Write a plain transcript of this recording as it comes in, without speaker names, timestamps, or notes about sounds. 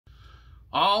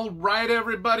All right,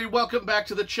 everybody, welcome back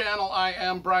to the channel. I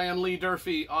am Brian Lee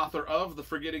Durfee, author of The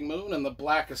Forgetting Moon and The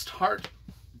Blackest Heart,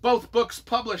 both books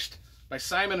published by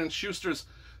Simon & Schuster's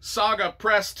Saga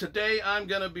Press. Today, I'm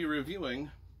going to be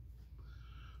reviewing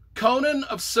Conan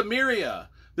of Cimmeria.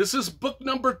 This is book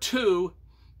number 2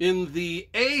 in the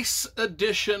Ace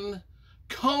Edition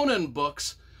Conan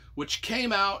books, which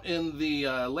came out in the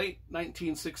late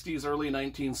 1960s, early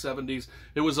 1970s.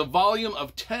 It was a volume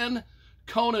of 10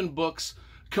 Conan books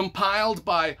compiled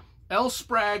by L.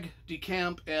 Sprague de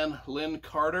Camp and Lynn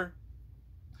Carter.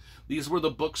 These were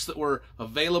the books that were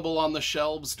available on the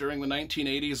shelves during the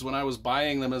 1980s when I was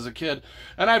buying them as a kid.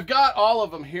 And I've got all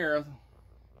of them here.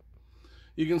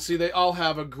 You can see they all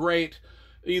have a great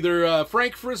either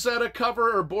Frank Frazetta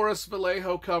cover or Boris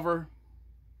Vallejo cover.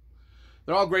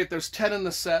 They're all great. There's 10 in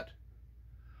the set.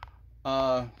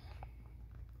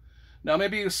 Now,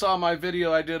 maybe you saw my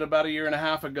video I did about 1.5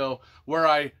 years ago where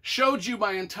I showed you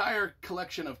my entire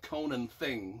collection of Conan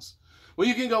things. Well,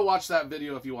 you can go watch that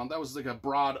video if you want. That was like a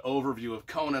broad overview of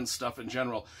Conan stuff in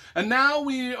general. And now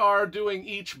we are doing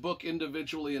each book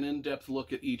individually, an in-depth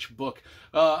look at each book.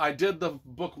 I did the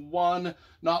book 1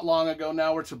 not long ago.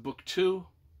 Now we're to book 2.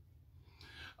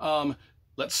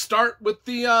 Let's start with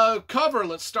the cover.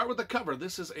 Let's start with the cover.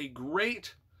 This is a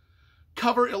great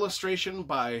cover illustration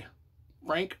by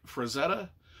Frank Frazetta.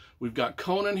 We've got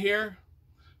Conan here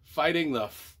fighting the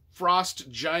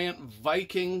frost giant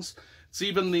Vikings. It's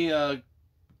even the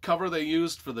cover they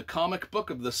used for the comic book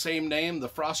of the same name, The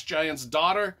Frost Giant's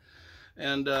Daughter.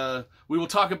 And we will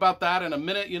talk about that in a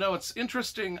minute. You know, it's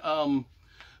interesting.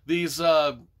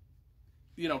 Robert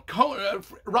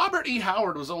E.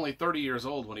 Howard was only 30 years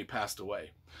old when he passed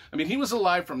away. I mean, he was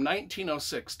alive from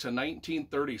 1906 to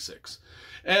 1936.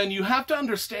 And you have to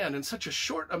understand, in such a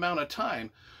short amount of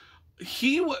time,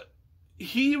 he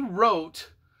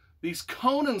wrote these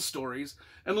Conan stories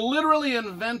and literally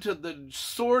invented the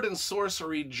sword and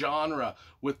sorcery genre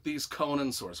with these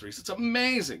Conan sorceries. It's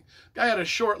amazing. Guy had a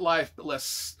short life, but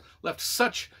left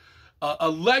such a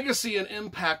legacy and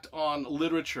impact on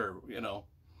literature, you know.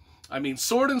 I mean,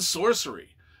 sword and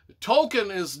sorcery.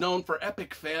 Tolkien is known for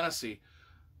epic fantasy.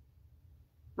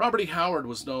 Robert E. Howard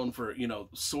was known for, you know,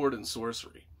 sword and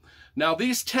sorcery. Now,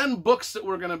 these 10 books that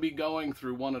we're going to be going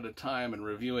through one at a time and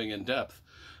reviewing in depth,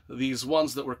 these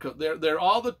ones that were, they're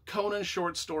all the Conan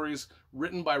short stories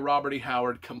written by Robert E.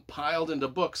 Howard, compiled into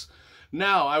books.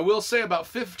 Now, I will say about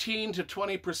 15 to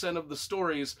 20% of the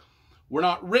stories were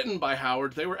not written by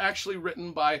Howard. They were actually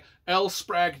written by L.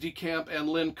 Sprague de Camp and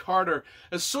Lynn Carter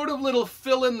as sort of little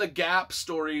fill-in-the-gap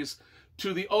stories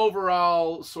to the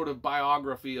overall sort of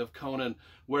biography of Conan,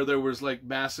 where there was like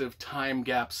massive time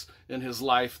gaps in his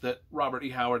life that Robert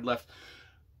E. Howard left.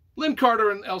 Lynn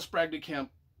Carter and L. Sprague de Camp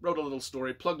wrote a little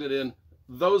story, plugged it in.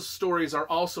 Those stories are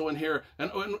also in here.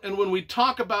 And when we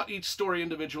talk about each story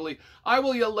individually, I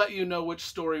will let you know which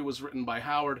story was written by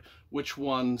Howard, which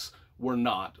ones were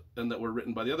not, and that were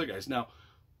written by the other guys. Now,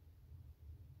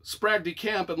 Sprague de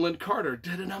Camp and Lynn Carter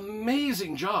did an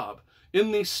amazing job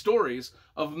in these stories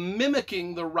of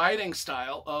mimicking the writing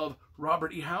style of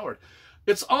Robert E. Howard.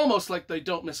 It's almost like they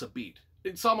don't miss a beat.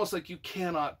 It's almost like you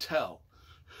cannot tell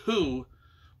who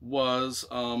was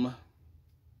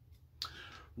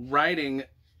writing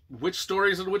which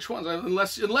stories and which ones,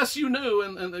 unless you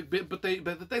knew, but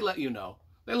they let you know.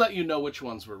 They let you know which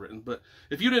ones were written. But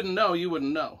if you didn't know, you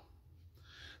wouldn't know.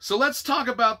 So let's talk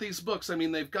about these books. I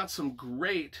mean, they've got some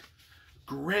great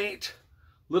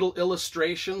little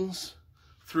illustrations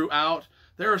throughout.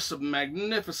 There are some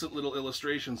magnificent little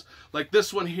illustrations. Like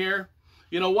this one here.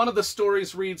 You know, one of the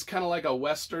stories reads kind of like a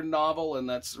Western novel, and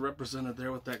that's represented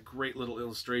there with that great little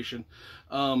illustration.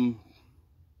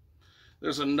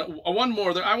 There's one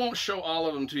more there. I won't show all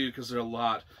of them to you because there are a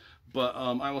lot, but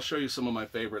I will show you some of my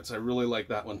favorites. I really like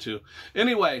that one too.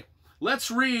 Anyway,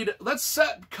 let's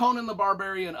set Conan the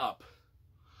Barbarian up.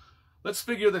 Let's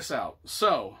figure this out.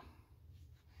 So,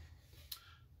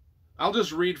 I'll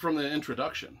just read from the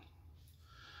introduction.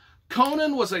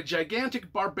 Conan was a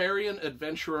gigantic barbarian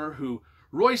adventurer who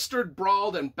roistered,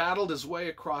 brawled, and battled his way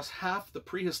across half the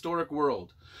prehistoric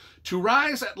world, to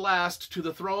rise at last to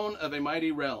the throne of a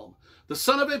mighty realm. The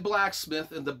son of a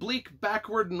blacksmith in the bleak,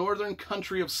 backward northern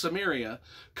country of Cimmeria,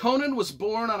 Conan was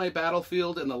born on a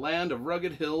battlefield in the land of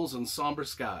rugged hills and somber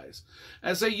skies.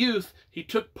 As a youth, he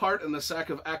took part in the sack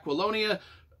of Aquilonia,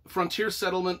 frontier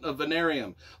settlement of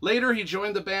Venarium. Later, he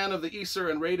joined the band of the Aesir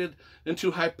and raided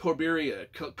into Hyperborea.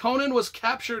 Conan was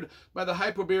captured by the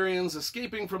Hyperboreans,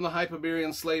 escaping from the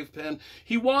Hyperborean slave pen.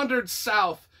 He wandered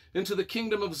south into the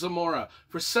kingdom of Zamora.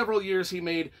 For several years he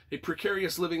made a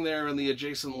precarious living there in the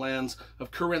adjacent lands of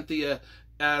Corinthia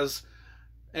as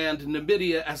and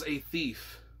Numidia as a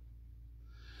thief.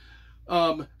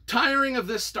 Tiring of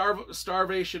this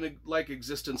starvation-like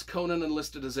existence, Conan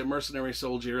enlisted as a mercenary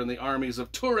soldier in the armies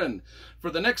of Turin. For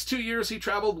the next 2 years, he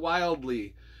traveled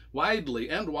widely,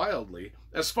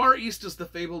 as far east as the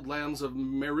fabled lands of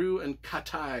Meru and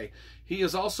Katai. He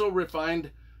also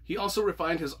refined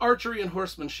his archery and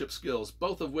horsemanship skills,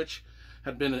 both of which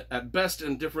had been at best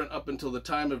indifferent up until the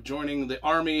time of joining the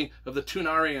army of the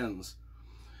Tunarians.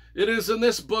 It is in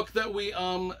this book that we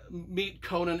meet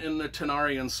Conan in the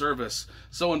Tunarian service.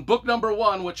 So in book number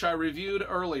 1, which I reviewed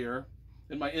earlier,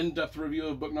 in my in-depth review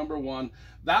of book number 1,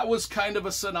 that was kind of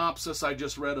a synopsis I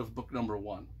just read of book number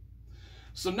 1.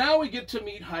 So now we get to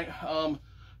meet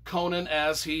Conan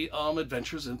as he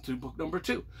adventures into book number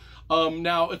 2.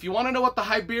 Now, if you want to know what the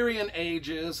Iberian Age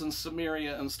is and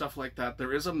Cimmeria and stuff like that,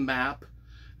 there is a map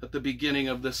at the beginning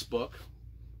of this book.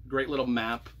 Great little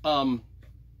map.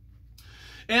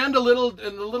 And a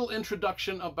little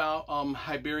introduction about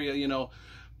Iberia. You know,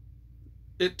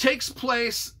 it takes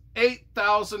place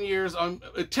 8,000 years.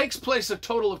 It takes place a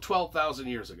total of 12,000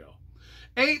 years ago.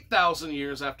 8,000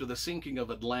 years after the sinking of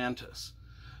Atlantis.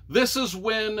 This is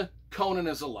when Conan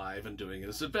is alive and doing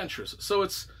his adventures. So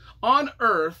it's on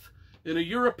Earth in a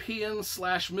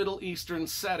European/Middle Eastern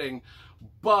setting,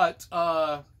 but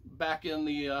back in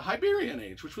the Iberian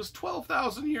Age, which was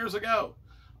 12,000 years ago.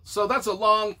 So that's a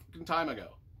long time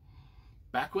ago.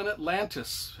 Back when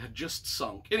Atlantis had just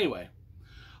sunk. Anyway,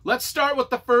 let's start with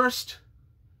the first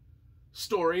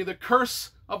story, The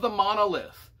Curse of the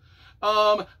Monolith.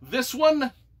 This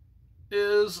one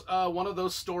is one of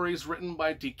those stories written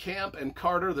by DeCamp and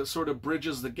Carter that sort of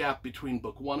bridges the gap between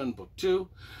book 1 and book 2.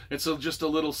 It's just a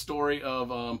little story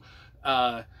of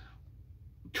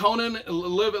Conan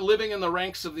living in the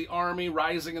ranks of the army,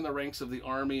 rising in the ranks of the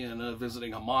army, and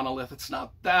visiting a monolith. It's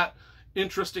not that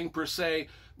interesting per se.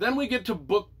 Then we get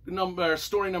to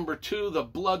story number 2, The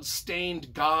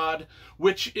Blood-Stained God,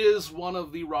 which is one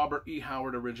of the Robert E.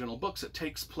 Howard original books. It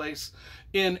takes place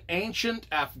in ancient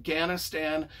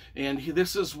Afghanistan, and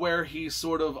this is where he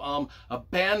sort of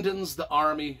abandons the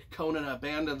army. Conan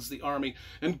abandons the army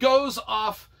and goes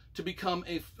off to become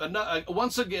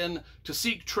once again to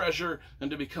seek treasure and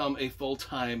to become a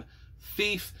full-time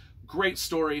thief. Great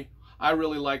story. I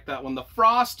really like that one. The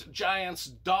Frost Giant's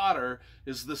Daughter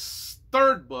is the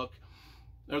third book,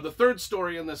 or the third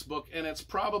story in this book, and it's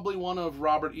probably one of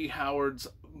Robert E. Howard's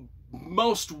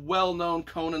most well-known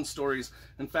Conan stories.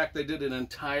 In fact, they did an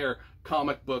entire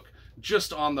comic book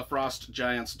just on the Frost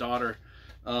Giant's Daughter.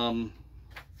 As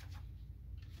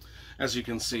you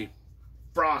can see,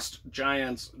 Frost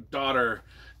Giant's Daughter.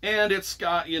 And it's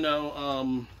got, you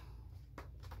know,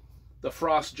 the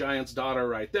Frost Giant's Daughter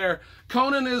right there.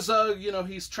 Conan is, you know,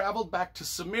 he's traveled back to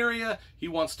Cimmeria. He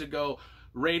wants to go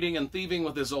raiding and thieving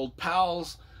with his old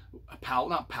pals.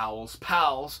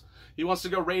 Pals. He wants to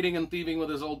go raiding and thieving with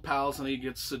his old pals, and he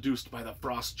gets seduced by the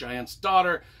Frost Giant's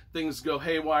Daughter. Things go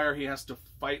haywire. He has to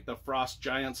fight the Frost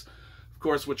Giants, of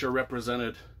course, which are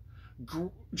represented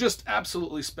just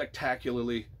absolutely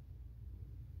spectacularly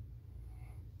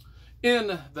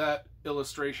in that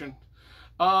illustration.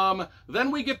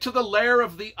 Then we get to the lair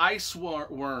of the ice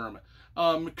worm.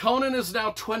 Conan is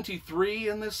now 23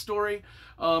 in this story.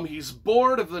 He's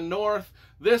bored of the North.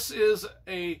 This is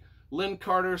a Lynn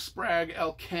Carter, Sprague,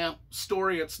 L. Camp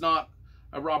story. It's not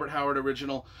a Robert Howard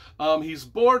original. He's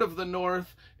bored of the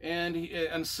North and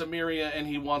Cimmeria, and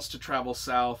he wants to travel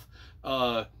south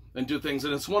and do things.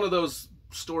 And it's one of those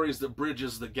stories that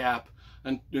bridges the gap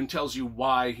and tells you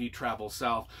why he travels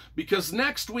south. Because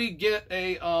next we get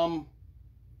a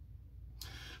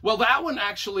well, that one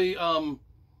actually, I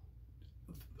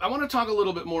want to talk a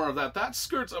little bit more of that. That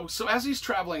skirts, so as he's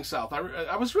traveling south, I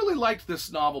really liked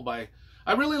this novel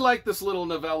I really like this little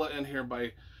novella in here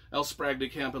by L. Sprague de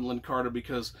Camp and Lynn Carter,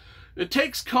 because it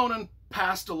takes Conan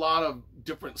past a lot of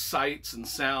different sights and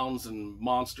sounds and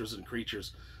monsters and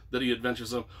creatures that he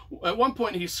adventures on. At one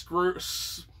point, he sort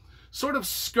of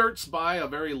skirts by a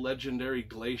very legendary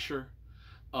glacier.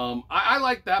 I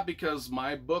like that because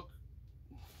my book,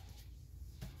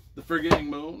 The Forgetting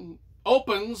Moon,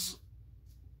 opens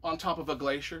on top of a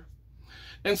glacier.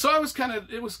 And so it was kind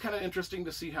of interesting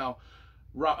to see how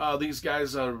these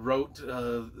guys wrote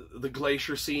the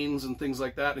glacier scenes and things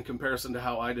like that in comparison to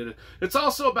how I did it. It's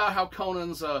also about how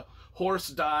Conan's horse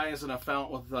dies in a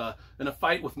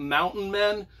fight with mountain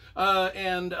men,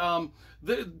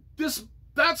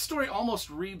 that story almost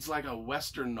reads like a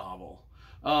Western novel.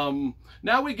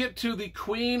 Now we get to the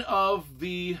Queen of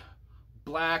the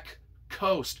Black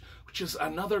Coast, which is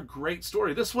another great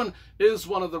story. This one is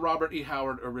one of the Robert E.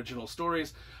 Howard original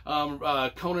stories.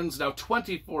 Conan's now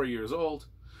 24 years old.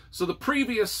 So the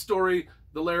previous story,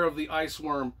 The Lair of the Ice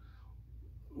Worm,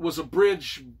 was a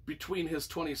bridge between his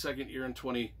 22nd year and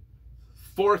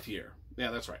 24th year.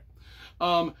 Yeah, that's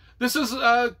right. This is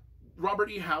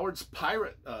Robert E. Howard's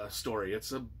pirate story.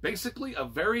 It's basically a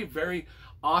very, very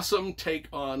awesome take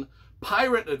on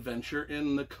pirate adventure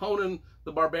in the Conan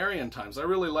the Barbarian times. I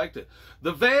really liked it.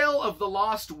 The Veil of the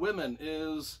Lost Women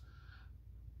is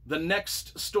the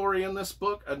next story in this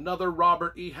book, another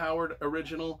Robert E. Howard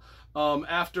original.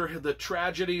 After the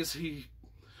tragedies,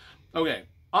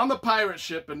 on the pirate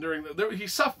ship and during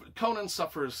Conan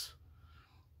suffers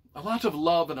a lot of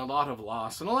love and a lot of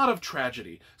loss and a lot of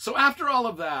tragedy. So after all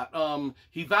of that,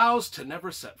 he vows to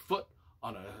never set foot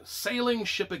on a sailing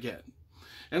ship again.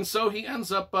 And so he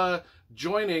ends up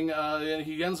joining,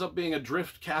 he ends up being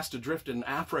cast adrift in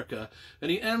Africa,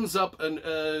 and he ends up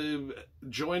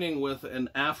joining with an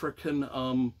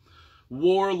African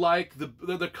warlike,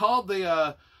 they're called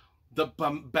the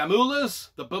Bamulas,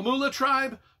 the Bamula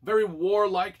tribe, very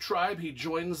warlike tribe. He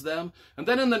joins them. And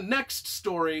then in the next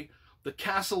story, The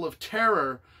Castle of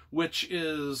Terror, which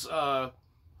is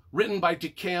written by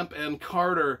DeCamp and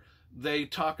Carter, they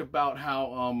talk about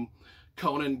how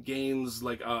Conan gains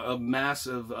like a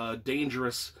massive,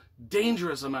 dangerous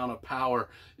amount of power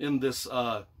in this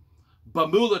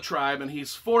Bamula tribe, and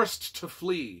he's forced to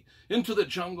flee into the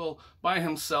jungle by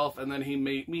himself, and then he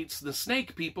meets the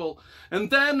snake people, and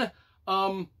then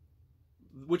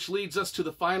which leads us to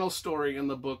the final story in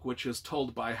the book, which is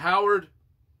told by Howard,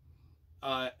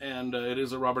 and it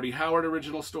is a Robert E. Howard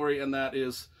original story, and that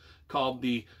is called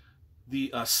the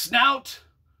Snout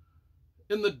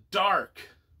in the Dark,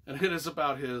 and it is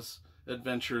about his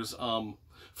adventures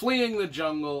fleeing the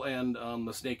jungle and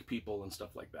the snake people and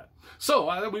stuff like that.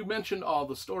 So we mentioned all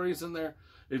the stories in there.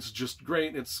 It's just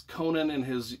great. It's Conan in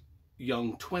his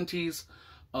young 20s.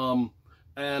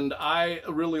 And I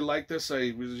really like this.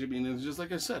 I mean, it's just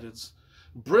like I said, it's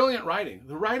brilliant writing.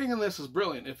 The writing in this is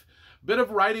brilliant. If bit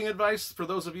of writing advice for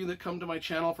those of you that come to my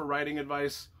channel for writing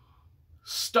advice,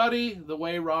 study the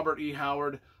way Robert E.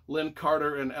 Howard, Lynn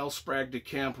Carter, and L. Sprague de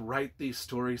Camp write these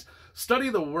stories. Study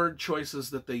the word choices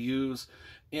that they use.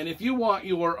 And if you want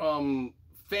your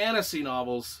fantasy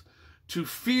novels to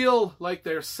feel like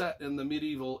they're set in the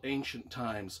medieval ancient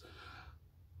times,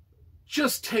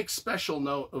 just take special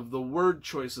note of the word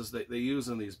choices that they use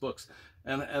in these books,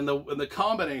 and the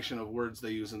combination of words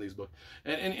they use in these books.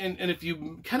 And if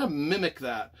you kind of mimic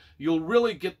that, you'll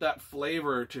really get that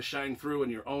flavor to shine through in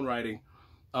your own writing.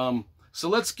 So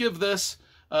let's give this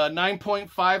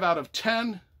 9.5 out of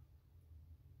 10.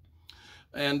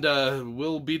 And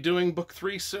we'll be doing book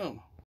 3 soon.